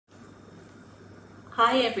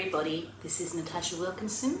Hi everybody, this is Natasha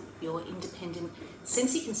Wilkinson, your independent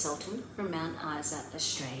Scentsy consultant from Mount Isa,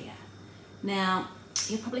 Australia. Now,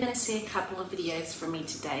 you're probably going to see a couple of videos from me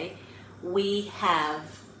today. We have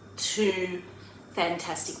two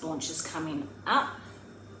fantastic launches coming up,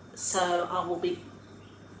 so I will be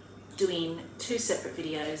doing two separate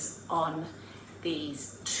videos on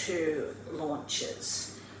these two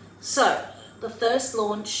launches. So, the first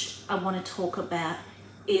launch I want to talk about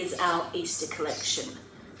is our Easter collection.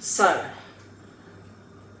 So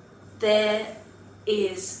there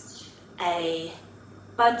is a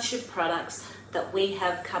bunch of products that we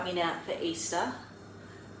have coming out for Easter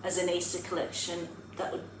as an Easter collection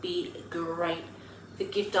that would be great for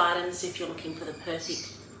gift items if you're looking for the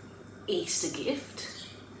perfect Easter gift.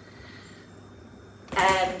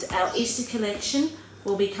 And our Easter collection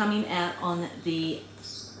will be coming out on the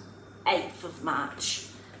 8th of March.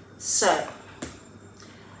 So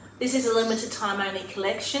this is a limited time only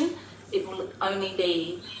collection. It will only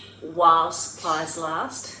be while supplies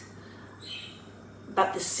last.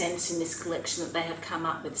 But the scents in this collection that they have come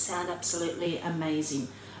up with sound absolutely amazing.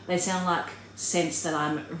 They sound like scents that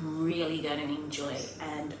I'm really going to enjoy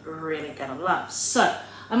and really going to love. So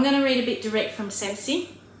I'm going to read a bit direct from Scentsy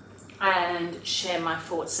and share my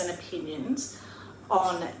thoughts and opinions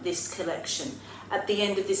on this collection. At the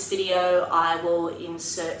end of this video, I will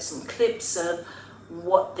insert some clips of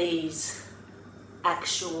what these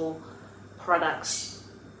actual products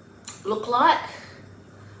look like,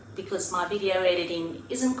 because my video editing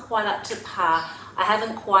isn't quite up to par. I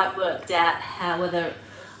haven't quite worked out how, whether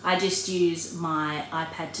I just use my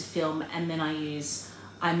iPad to film and then I use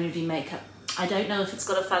iMovie Makeup. I don't know if it's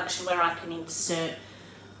got a function where I can insert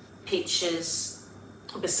pictures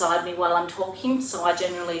beside me while I'm talking, so I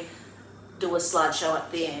generally do a slideshow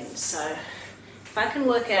at the end. So if I can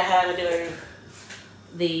work out how to do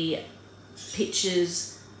the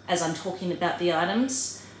pictures as I'm talking about the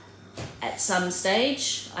items at some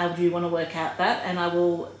stage, I do want to work out that, and I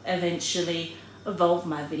will eventually evolve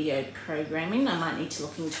my video programming. I might need to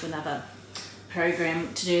look into another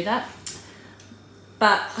program to do that,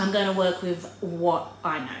 but I'm going to work with what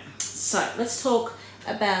I know. So let's talk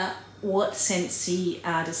about what Scentsy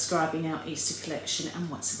are describing our Easter collection and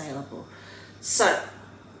what's available. So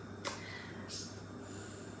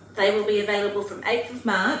they will be available from 8th of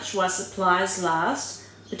March while supplies last,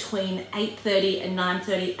 between 8:30 and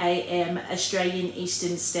 9:30 a.m. Australian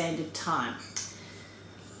Eastern Standard Time.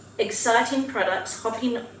 Exciting products.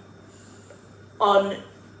 Hopping on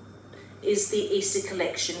is the Easter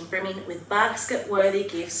collection, brimming with basket-worthy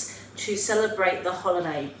gifts to celebrate the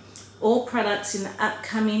holiday. All products in the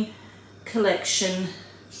upcoming collection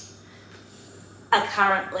are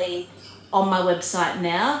currently on my website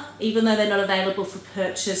now. Even though they're not available for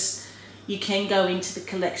purchase, you can go into the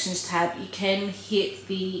collections tab, you can hit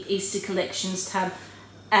the Easter collections tab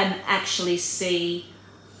and actually see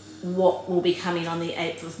what will be coming on the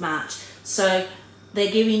 8th of March. So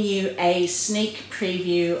they're giving you a sneak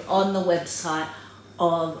preview on the website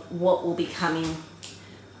of what will be coming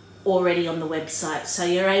already on the website. So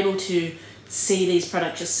you're able to see these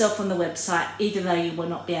products yourself on the website, even though you will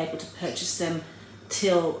not be able to purchase them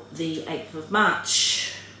till the 8th of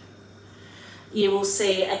March. You will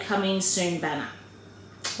see a coming soon banner.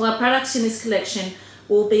 While products in this collection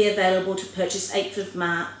will be available to purchase 8th of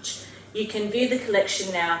March, you can view the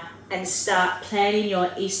collection now and start planning your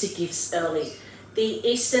Easter gifts early. The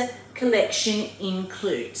Easter collection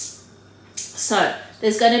includes, so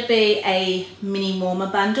there's going to be a mini warmer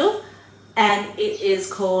bundle, and it is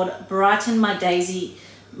called Brighten My Daisy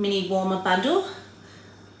mini warmer bundle,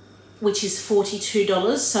 which is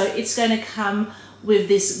 $42. So it's going to come with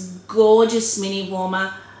this gorgeous mini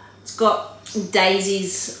warmer. It's got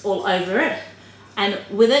daisies all over it, and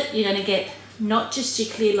with it you're going to get not just your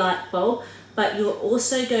clear light bulb, but you're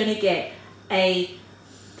also going to get a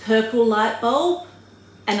purple light bulb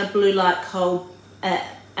and a blue light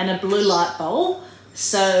bulb,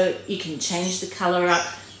 so you can change the color up,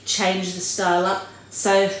 change the style up.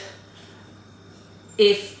 So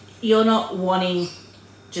if you're not wanting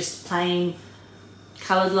just plain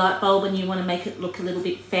colored light bulb and you want to make it look a little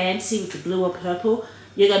bit fancy with the blue or purple,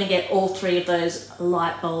 you're going to get all three of those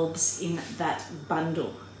light bulbs in that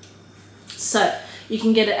bundle. So you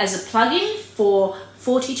can get it as a plug-in for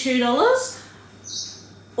 $42,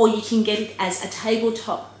 or you can get it as a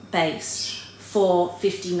tabletop base for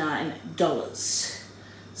 $59.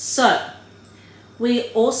 So we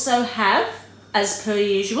also have, as per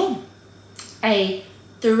usual, a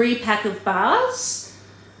 3-pack of bars.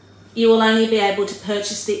 You will only be able to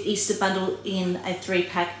purchase the Easter bundle in a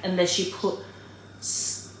 3-pack unless you put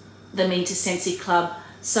them into Scentsy Club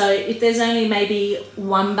So if there's only maybe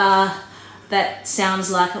one bar that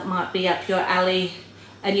sounds like it might be up your alley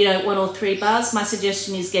and you don't want all 3 bars, my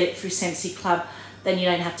suggestion is get it through Scentsy Club. Then you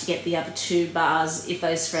don't have to get the other 2 bars if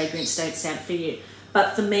those fragrances don't sound for you.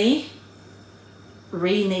 But for me,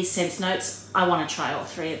 reading these scent notes, I want to try all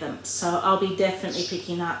 3 of them. So I'll be definitely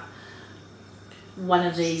picking up one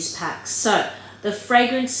of these packs. So the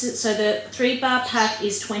fragrances, so the 3 bar pack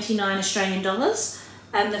is 29 Australian dollars,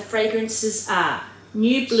 and the fragrances are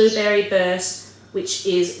New Blueberry Burst, which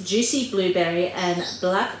is juicy blueberry and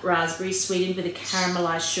black raspberry sweetened with a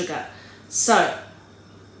caramelised sugar. So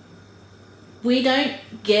we don't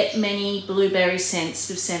get many blueberry scents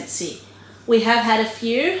with Scentsy. We have had a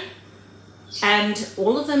few, and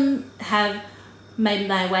all of them have made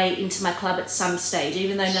my way into my club at some stage,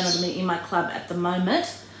 even though none of them are in my club at the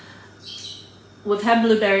moment. We've had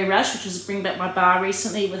Blueberry Rush, which was Bring Back My Bar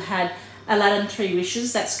recently. We've had Aladdin 3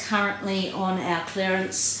 Wishes, that's currently on our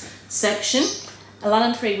clearance section.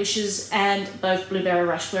 Aladdin 3 Wishes and both Blueberry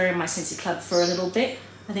Rush were in my Scentsy Club for a little bit.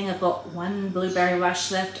 I think I've got 1 Blueberry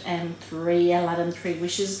Rush left and 3 Aladdin 3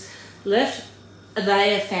 Wishes left.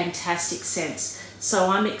 They are fantastic scents. So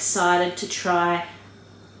I'm excited to try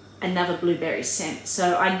another blueberry scent.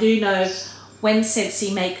 So I do know when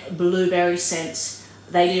Scentsy make blueberry scents,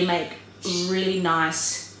 they do make really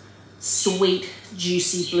nice, sweet,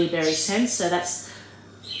 juicy blueberry scents. So that's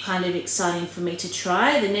kind of exciting for me to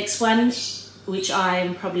try. The next one, which I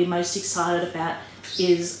am probably most excited about,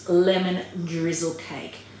 is Lemon Drizzle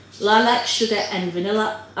Cake. Lilac sugar and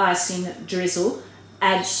vanilla icing drizzle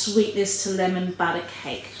add sweetness to lemon butter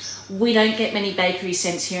cake. We don't get many bakery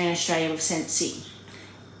scents here in Australia with Scentsy.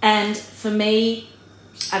 And for me,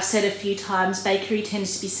 I've said a few times, bakery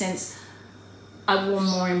tends to be scents I wore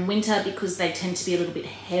more in winter because they tend to be a little bit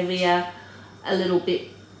heavier, a little bit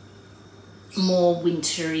more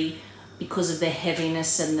wintry because of the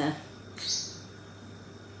heaviness and the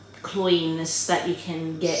cloyiness that you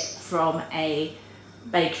can get from a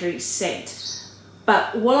bakery scent.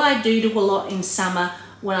 But what I do a lot in summer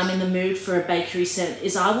when I'm in the mood for a bakery scent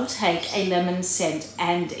is I will take a lemon scent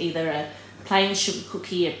and either a plain sugar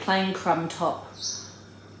cookie, a plain crumb top,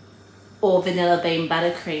 or vanilla bean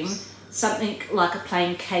buttercream, something like a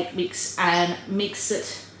plain cake mix, and mix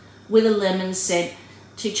it with a lemon scent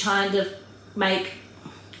to kind of make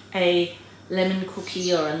a lemon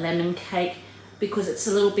cookie or a lemon cake, because it's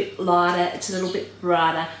a little bit lighter, it's a little bit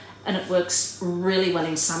brighter, and it works really well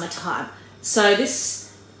in summertime. So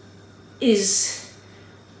this is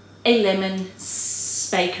a lemon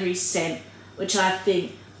bakery scent, which I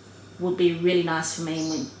think would be really nice for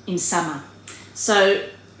me in summer. So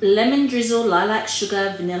lemon drizzle, lilac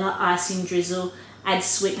sugar, vanilla icing drizzle, adds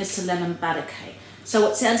sweetness to lemon butter cake. So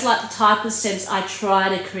it sounds like the type of scents I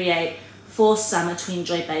try to create for summer to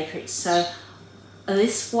enjoy bakery. So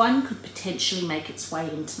this one could potentially make its way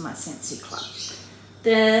into my Scentsy Club.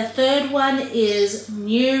 The third one is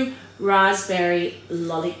New Raspberry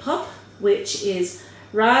Lollipop, which is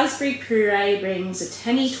raspberry puree brings a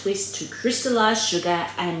tangy twist to crystallized sugar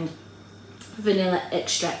and vanilla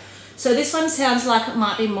extract. So this one sounds like it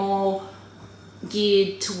might be more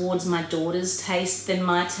geared towards my daughter's taste than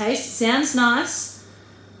my taste. It sounds nice,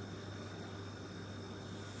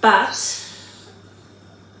 but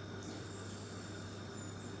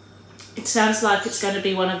it sounds like it's going to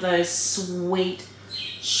be one of those sweet,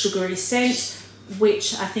 sugary scents,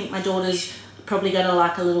 which I think my daughter's probably going to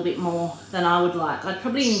like a little bit more than I would like. I'd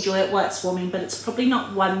probably enjoy it while it's warming, but it's probably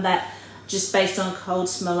not one that, just based on cold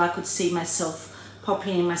smell, I could see myself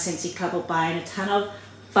popping in my Scentsy Club or buying a ton of,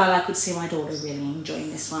 but I could see my daughter really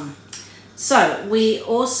enjoying this one. So we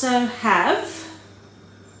also have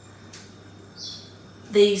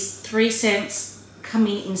these 3 scents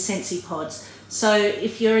coming in Scentsy pods. So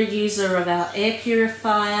if you're a user of our air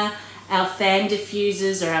purifier, our fan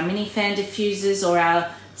diffusers, or our mini fan diffusers, or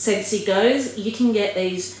our Scentsy Goes, you can get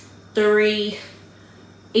these 3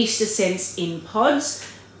 Easter scents in pods.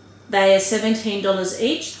 They are $17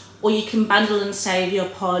 each, or you can bundle and save your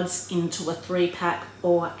pods into a 3-pack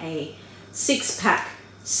or a 6-pack.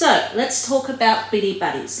 So let's talk about Bitty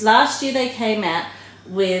Buddies. Last year they came out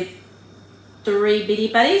with 3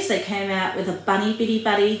 Bitty Buddies. They came out with a bunny Bitty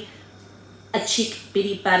Buddy, a chick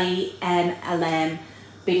Bitty Buddy, and a lamb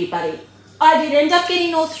Bitty Buddy. I did end up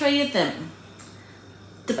getting all 3 of them.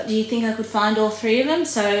 But do you think I could find all 3 of them?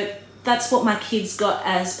 So that's what my kids got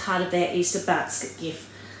as part of their Easter basket gift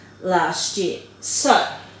last year. So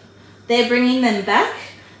they're bringing them back.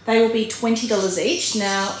 They will be $20 each.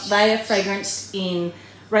 Now, they are fragranced in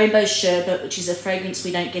Rainbow Sherbet, which is a fragrance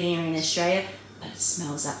we don't get here in Australia, but it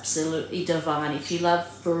smells absolutely divine. If you love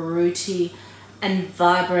fruity and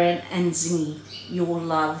vibrant and zingy. You will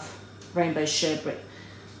love rainbow sherbet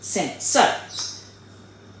scent. So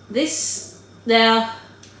this, now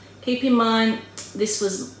keep in mind this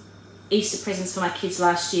was Easter presents for my kids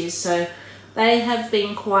last year, so they have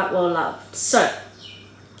been quite well loved. So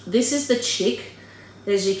this is the chick,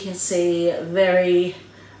 as you can see, very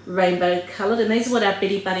rainbow coloured, and these are what our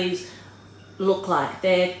Bitty Buddies look like.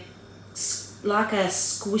 They're like a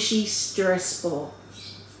squishy stress ball.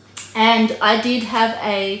 And I did have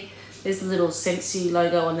there's the little Scentsy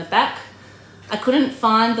logo on the back. I couldn't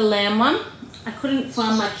find the lamb one. I couldn't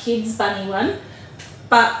find my kids' bunny one,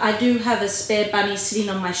 but I do have a spare bunny sitting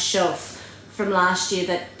on my shelf from last year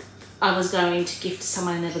that I was going to gift to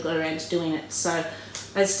someone. I never got around to doing it. So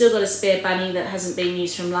I've still got a spare bunny that hasn't been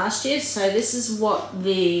used from last year. So this is what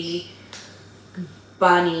the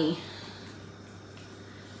bunny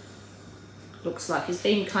looks like. It's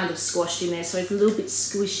been kind of squashed in there, so it's a little bit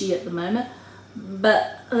squishy at the moment.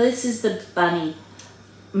 But this is the bunny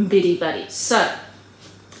Bitty Buddy. So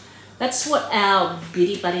that's what our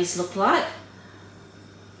Bitty Buddies look like.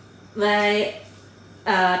 They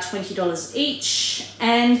are $20 each,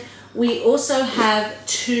 and we also have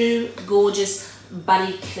 2 gorgeous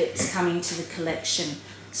buddy clips coming to the collection.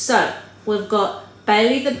 So we've got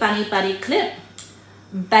Bailey the Bunny Buddy clip.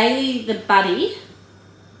 Bailey the Buddy,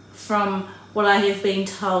 from what I have been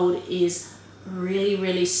told, is really,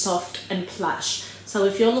 really soft and plush. So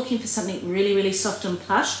if you're looking for something really, really soft and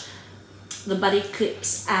plush, the buddy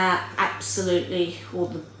clips are absolutely, or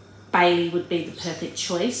the Bailey would be the perfect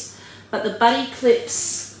choice. But the buddy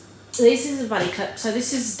clips, this is a buddy clip. So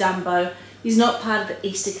this is Dumbo. He's not part of the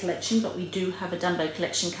Easter collection, but we do have a Dumbo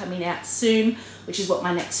collection coming out soon, which is what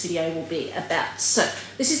my next video will be about. So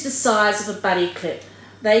this is the size of a buddy clip.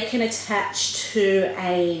 They can attach to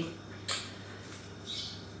a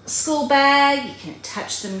school bag, you can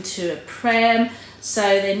attach them to a pram, so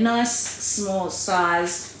they're nice small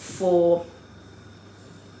size for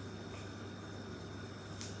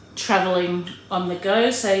traveling on the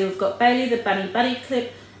go. So you've got Bailey the Bunny Buddy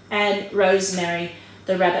Clip and Rosemary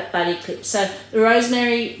the Rabbit Buddy Clip. So the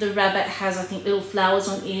Rosemary the Rabbit has, I think, little flowers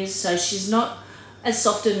on ears, so she's not as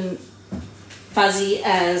soft and fuzzy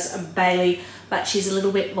as a Bailey, but she's a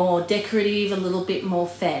little bit more decorative, a little bit more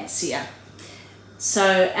fancier.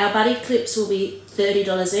 So our buddy clips will be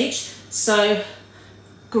 $30 each. So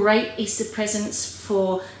great Easter presents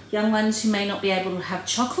for young ones who may not be able to have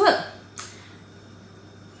chocolate,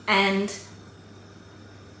 and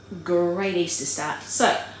great Easter start.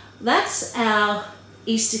 So that's our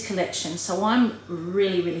Easter collection. So I'm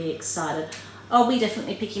really, really excited. I'll be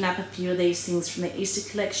definitely picking up a few of these things from the Easter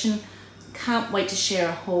collection. Can't wait to share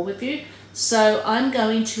a haul with you. So I'm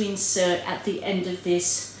going to insert at the end of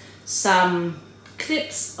this some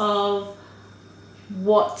clips of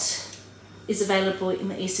what is available in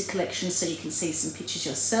the Easter collection, so you can see some pictures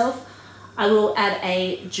yourself. I will add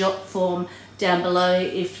a jot form down below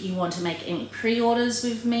if you want to make any pre-orders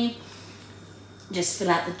with me. Just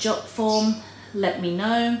fill out the jot form, let me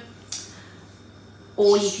know,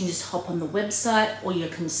 or you can just hop on the website or your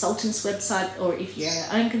consultant's website, or if you're your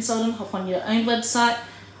own consultant, hop on your own website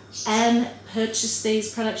and purchase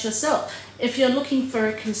these products yourself. If you're looking for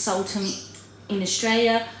a consultant in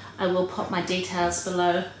Australia, I will pop my details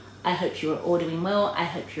below. I hope you are all doing well. I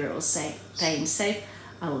hope you're all staying safe.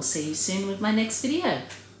 I will see you soon with my next video.